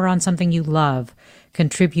 1 hour on something you love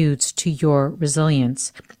contributes to your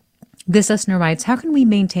resilience. This listener writes, how can we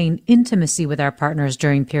maintain intimacy with our partners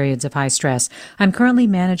during periods of high stress? I'm currently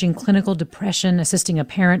managing clinical depression, assisting a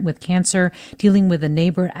parent with cancer, dealing with a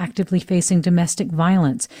neighbor actively facing domestic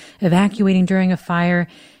violence, evacuating during a fire,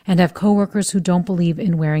 and have coworkers who don't believe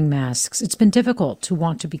in wearing masks. It's been difficult to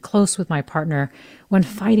want to be close with my partner when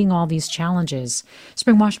fighting all these challenges.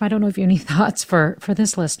 Spring Washam, I don't know if you have any thoughts for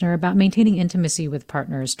this listener about maintaining intimacy with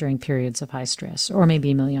partners during periods of high stress, or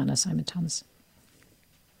maybe Emiliana Simon Thomas.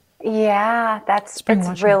 Yeah, it's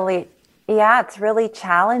really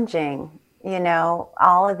challenging,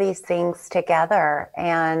 all of these things together.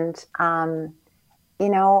 And,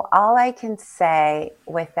 all I can say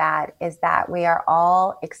with that is that we are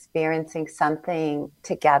all experiencing something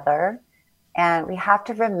together, and we have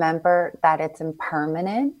to remember that it's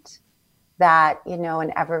impermanent, that,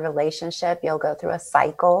 in every relationship you'll go through a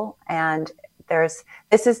cycle, and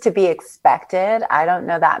this is to be expected. I don't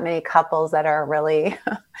know that many couples that are really,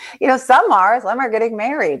 some are getting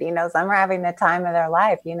married, some are having the time of their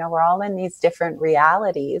life. We're all in these different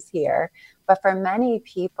realities here. But for many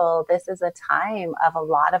people, this is a time of a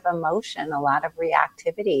lot of emotion, a lot of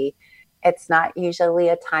reactivity. It's not usually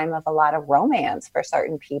a time of a lot of romance for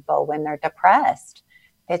certain people when they're depressed.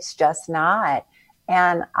 It's just not.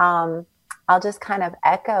 And, I'll just kind of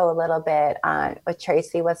echo a little bit on what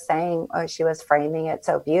Tracy was saying, or she was framing it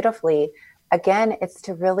so beautifully. Again, it's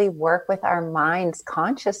to really work with our minds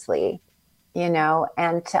consciously,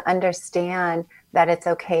 and to understand that it's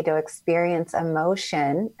okay to experience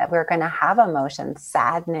emotion. We're going to have emotions,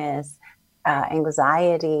 sadness,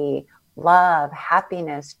 anxiety, love,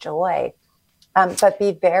 happiness, joy, but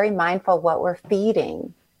be very mindful what we're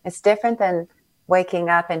feeding. It's different than waking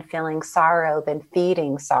up and feeling sorrow than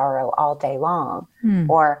feeding sorrow all day long,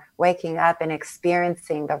 or waking up and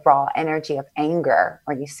experiencing the raw energy of anger,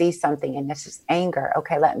 or you see something and it's just anger.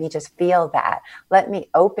 Okay, let me just feel that. Let me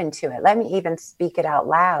open to it. Let me even speak it out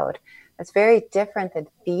loud. It's very different than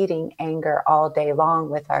feeding anger all day long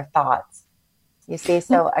with our thoughts. You see,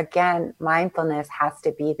 so again, mindfulness has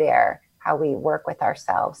to be there, how we work with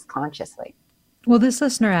ourselves consciously. Well, this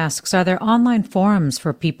listener asks, are there online forums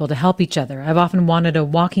for people to help each other? I've often wanted a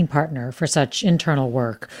walking partner for such internal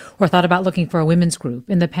work, or thought about looking for a women's group.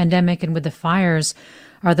 In the pandemic and with the fires,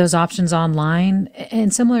 are those options online?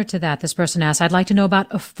 And similar to that, this person asks, I'd like to know about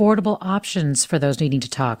affordable options for those needing to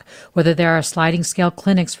talk, whether there are sliding scale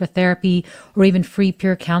clinics for therapy or even free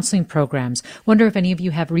peer counseling programs. Wonder if any of you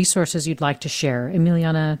have resources you'd like to share.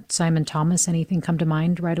 Emiliana Simon Thomas, anything come to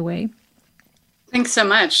mind right away? Thanks so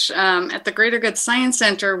much. At the Greater Good Science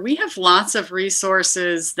Center, we have lots of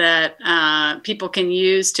resources that people can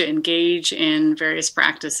use to engage in various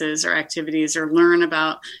practices or activities or learn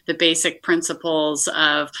about the basic principles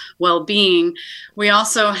of well-being. We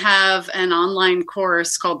also have an online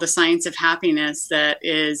course called The Science of Happiness that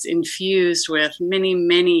is infused with many,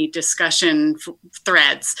 many discussion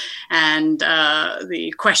threads. And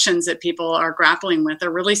the questions that people are grappling with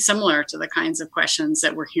are really similar to the kinds of questions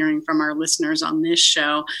that we're hearing from our listeners on this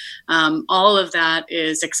show. All of that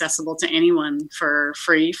is accessible to anyone for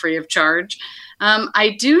free of charge.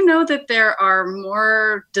 I do know that there are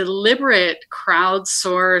more deliberate,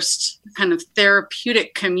 crowdsourced kind of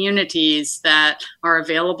therapeutic communities that are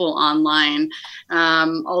available online,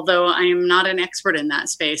 although I am not an expert in that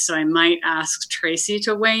space, so I might ask Tracy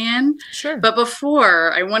to weigh in. Sure. But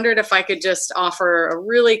before, I wondered if I could just offer a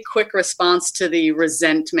really quick response to the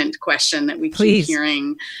resentment question that we keep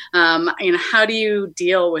hearing. How do you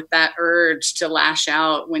deal with that urge to lash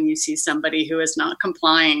out when you see somebody who is not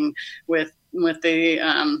complying with the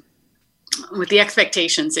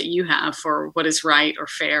expectations that you have for what is right or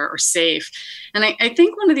fair or safe? And I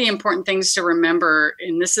think one of the important things to remember,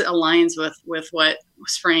 and this aligns with what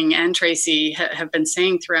Spring and Tracy have been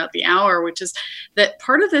saying throughout the hour, which is that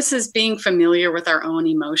part of this is being familiar with our own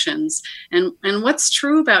emotions. And what's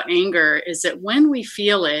true about anger is that when we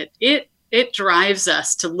feel it drives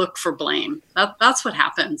us to look for blame. That's what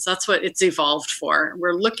happens. That's what it's evolved for.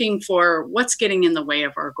 We're looking for what's getting in the way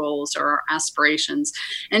of our goals or our aspirations.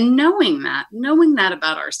 And knowing that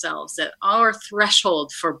about ourselves, that our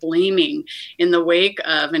threshold for blaming in the wake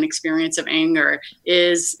of an experience of anger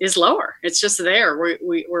is lower. It's just there.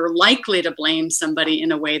 We're likely to blame somebody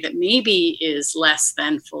in a way that maybe is less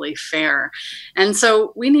than fully fair. And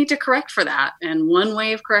so we need to correct for that. And one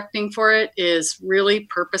way of correcting for it is really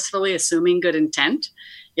purposefully assuming good intent.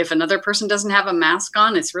 If another person doesn't have a mask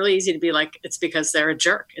on, it's really easy to be like, it's because they're a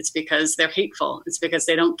jerk. It's because they're hateful. It's because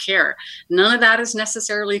they don't care. None of that is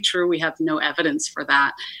necessarily true. We have no evidence for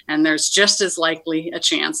that. And there's just as likely a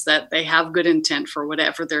chance that they have good intent for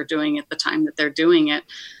whatever they're doing at the time that they're doing it.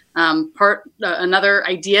 Another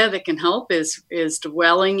idea that can help is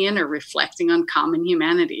dwelling in or reflecting on common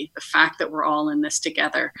humanity, the fact that we're all in this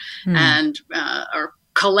together, and our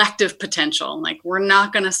collective potential. Like, we're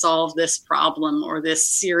not going to solve this problem or this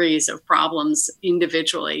series of problems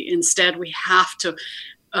individually. Instead, we have to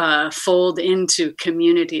fold into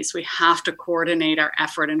communities. We have to coordinate our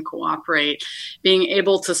effort and cooperate. Being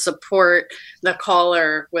able to support the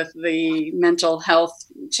caller with the mental health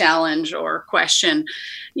challenge or question,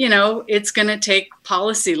 it's going to take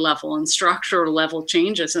policy level and structural level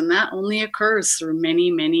changes. And that only occurs through many,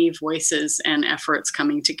 many voices and efforts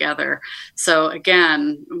coming together. So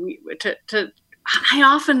again, the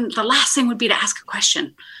last thing would be to ask a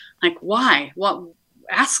question, like, why?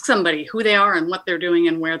 Ask somebody who they are and what they're doing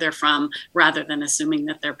and where they're from, rather than assuming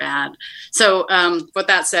that they're bad. So with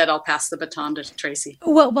that said, I'll pass the baton to Tracy.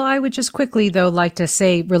 Well, I would just quickly, though, like to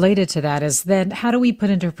say, related to that, is then how do we put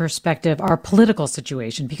into perspective our political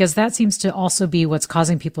situation? Because that seems to also be what's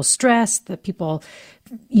causing people stress, that people,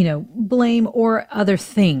 blame, or other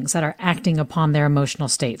things that are acting upon their emotional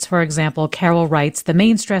states. For example, Carol writes, the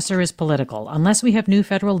main stressor is political. Unless we have new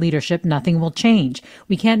federal leadership, nothing will change.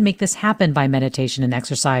 We can't make this happen by meditation and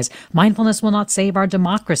exercise. Mindfulness will not save our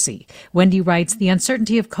democracy. Wendy writes, the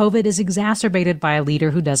uncertainty of COVID is exacerbated by a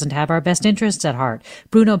leader who doesn't have our best interests at heart.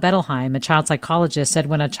 Bruno Bettelheim, a child psychologist, said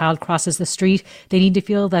when a child crosses the street, they need to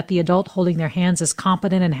feel that the adult holding their hands is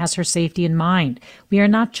competent and has her safety in mind. We are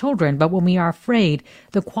not children, but when we are afraid,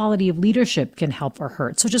 the quality of leadership can help or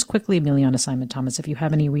hurt. So just quickly, Emiliana Simon Thomas, if you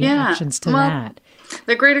have any reactions to that.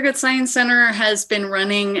 The Greater Good Science Center has been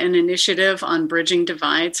running an initiative on bridging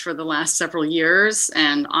divides for the last several years.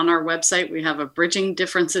 And on our website, we have a Bridging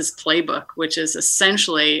Differences Playbook, which is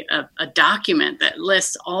essentially a document that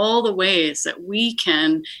lists all the ways that we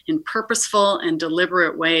can, in purposeful and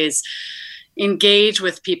deliberate ways, engage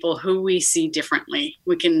with people who we see differently.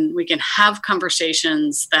 We can have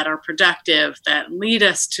conversations that are productive, that lead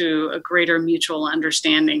us to a greater mutual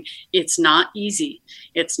understanding. It's not easy.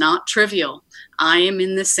 It's not trivial. I am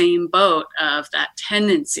in the same boat of that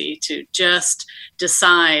tendency to just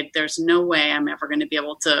decide there's no way I'm ever going to be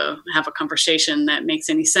able to have a conversation that makes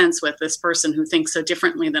any sense with this person who thinks so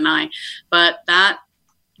differently than I. But that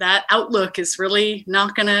outlook is really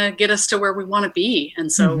not going to get us to where we want to be.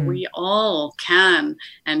 And so we all can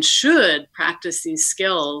and should practice these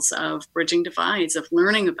skills of bridging divides, of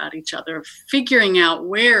learning about each other, of figuring out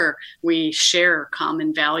where we share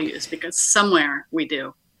common values, because somewhere we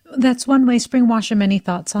do. That's one way. Spring Washam, any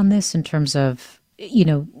thoughts on this in terms of,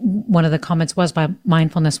 one of the comments was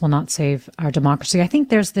mindfulness will not save our democracy. I think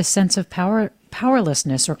there's this sense of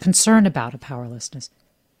powerlessness or concern about a powerlessness.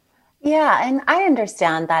 Yeah, and I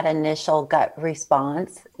understand that initial gut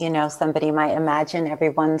response. Somebody might imagine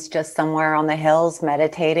everyone's just somewhere on the hills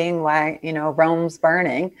meditating while, Rome's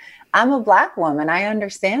burning. I'm a Black woman. I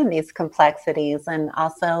understand these complexities and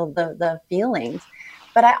also the feelings.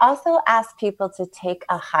 But I also ask people to take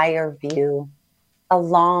a higher view, a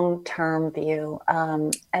long-term view.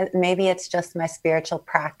 Maybe it's just my spiritual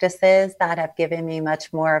practices that have given me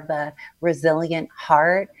much more of a resilient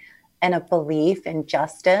heart and a belief in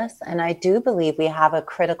justice. And I do believe we have a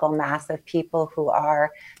critical mass of people who are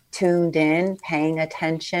tuned in, paying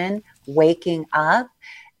attention, waking up.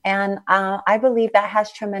 And I believe that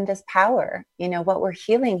has tremendous power. What we're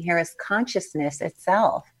healing here is consciousness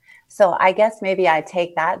itself. So I guess maybe I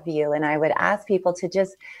take that view, and I would ask people to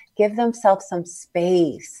just give themselves some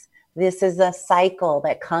space. This is a cycle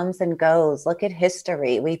that comes and goes. Look at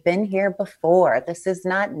history. We've been here before. This is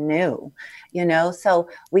not new, so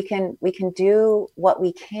we can do what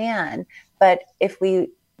we can. But if we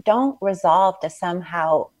don't resolve to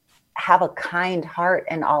somehow have a kind heart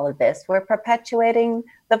in all of this, we're perpetuating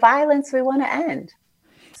the violence we want to end.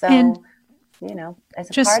 So,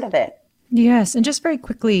 as a part of it. Yes. And just very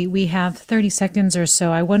quickly, we have 30 seconds or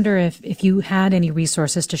so. I wonder if you had any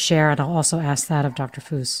resources to share, and I'll also ask that of Dr.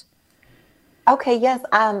 Foose. Okay, yes.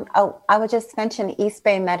 I would just mention East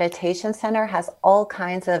Bay Meditation Center has all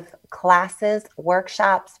kinds of classes,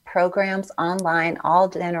 workshops, programs online, all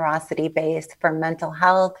generosity-based for mental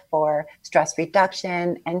health, for stress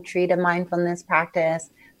reduction, entry to mindfulness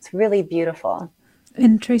practice. It's really beautiful.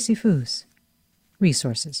 And Tracy Foose,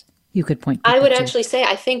 resources you could point people I would to. actually say,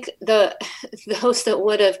 I think those that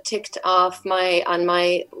would have ticked off on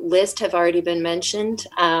my list have already been mentioned.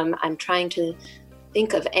 I'm trying to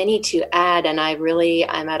think of any to add, and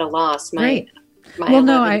I'm at a loss. Great. Well,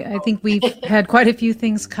 no, I think we've had quite a few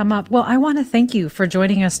things come up. Well, I want to thank you for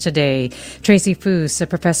joining us today. Tracy Foose,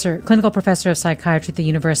 a clinical professor of psychiatry at the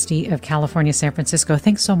University of California, San Francisco.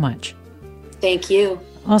 Thanks so much. Thank you.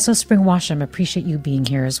 Also, Spring Washam, appreciate you being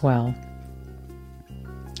here as well.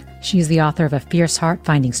 She's the author of A Fierce Heart,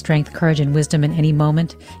 Finding Strength, Courage, and Wisdom in Any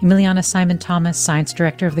Moment. Emiliana Simon-Thomas, Science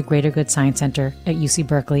Director of the Greater Good Science Center at UC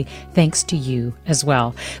Berkeley. Thanks to you as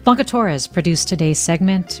well. Blanca Torres produced today's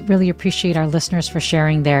segment. Really appreciate our listeners for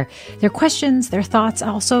sharing their questions, their thoughts,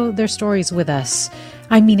 also their stories with us.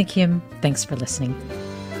 I'm Mina Kim. Thanks for listening.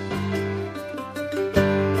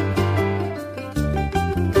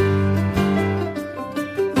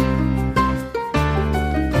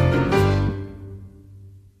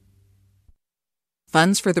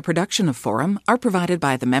 Funds for the production of Forum are provided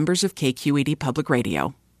by the members of KQED Public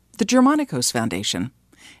Radio, the Germanicos Foundation,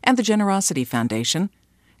 and the Generosity Foundation,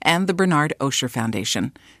 and the Bernard Osher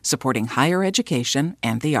Foundation, supporting higher education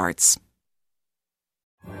and the arts.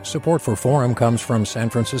 Support for Forum comes from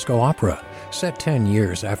San Francisco Opera. Set 10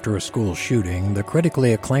 years after a school shooting, the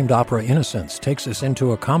critically acclaimed opera Innocence takes us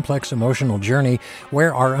into a complex emotional journey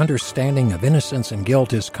where our understanding of innocence and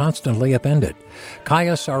guilt is constantly upended.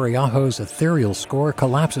 Kaya Sariaho's ethereal score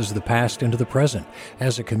collapses the past into the present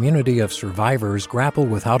as a community of survivors grapple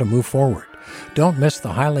with how to move forward. Don't miss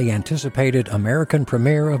the highly anticipated American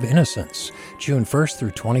premiere of Innocence, June 1st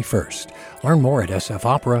through 21st. Learn more at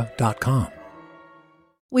sfopera.com.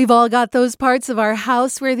 We've all got those parts of our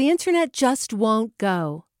house where the internet just won't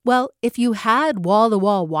go. Well, if you had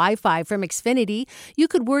wall-to-wall Wi-Fi from Xfinity, you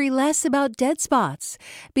could worry less about dead spots.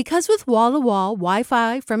 Because with wall-to-wall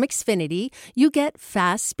Wi-Fi from Xfinity, you get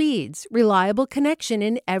fast speeds, reliable connection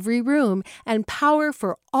in every room, and power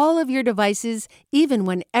for all of your devices, even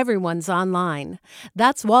when everyone's online.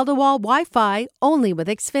 That's wall-to-wall Wi-Fi only with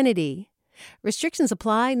Xfinity. Restrictions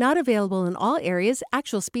apply, not available in all areas.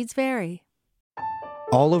 Actual speeds vary.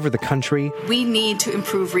 All over the country, we need to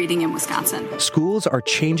improve reading in Wisconsin. Schools are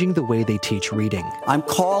changing the way they teach reading. I'm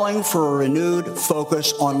calling for a renewed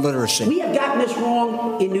focus on literacy. We have gotten this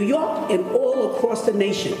wrong in New York and all all across the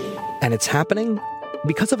nation. And it's happening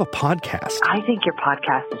because of a podcast. I think your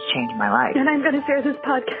podcast has changed my life. And I'm going to share this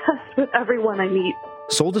podcast with everyone I meet.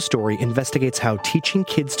 Sold a Story investigates how teaching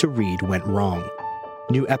kids to read went wrong.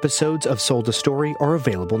 New episodes of Sold a Story are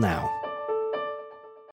available now.